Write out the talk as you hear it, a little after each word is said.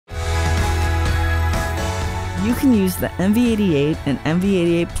You can use the MV88 and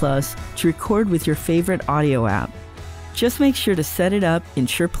MV88 to record with your favorite audio app. Just make sure to set it up in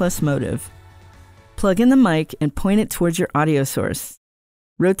ShurePlus MOTIV. Plug in the mic and point it towards your audio source.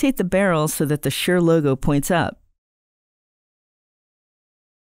 Rotate the barrel so that the Shure logo points up.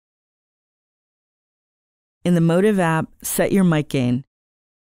 In the MOTIV app, set your mic gain.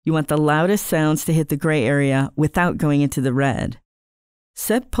 You want the loudest sounds to hit the gray area without going into the red.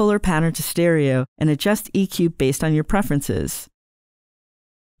 Set polar pattern to stereo and adjust EQ based on your preferences.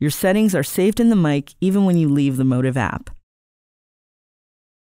 Your settings are saved in the mic even when you leave the MOTIV app.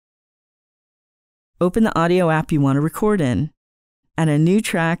 Open the audio app you want to record in. Add a new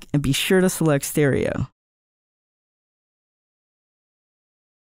track and be sure to select stereo.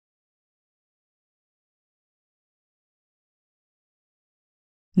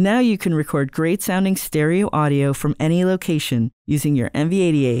 Now you can record great sounding stereo audio from any location using your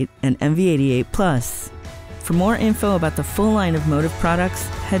MV88 and MV88. For more info about the full line of MOTIV products,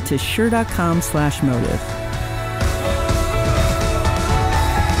 head to shure.com/motiv.